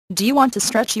Do you want to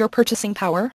stretch your purchasing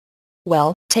power?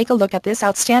 Well, take a look at this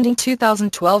outstanding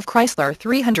 2012 Chrysler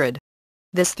 300.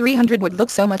 This 300 would look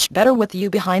so much better with you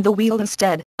behind the wheel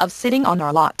instead of sitting on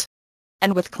our lot.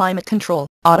 And with climate control,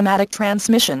 automatic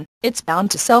transmission, it's bound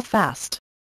to sell fast.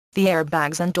 The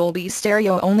airbags and Dolby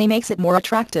stereo only makes it more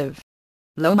attractive.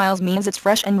 Low miles means it's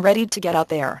fresh and ready to get out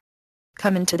there.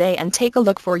 Come in today and take a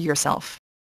look for yourself.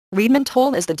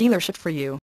 Reedman-Toll is the dealership for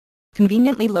you.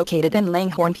 Conveniently located in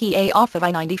Langhorne PA off of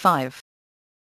I-95.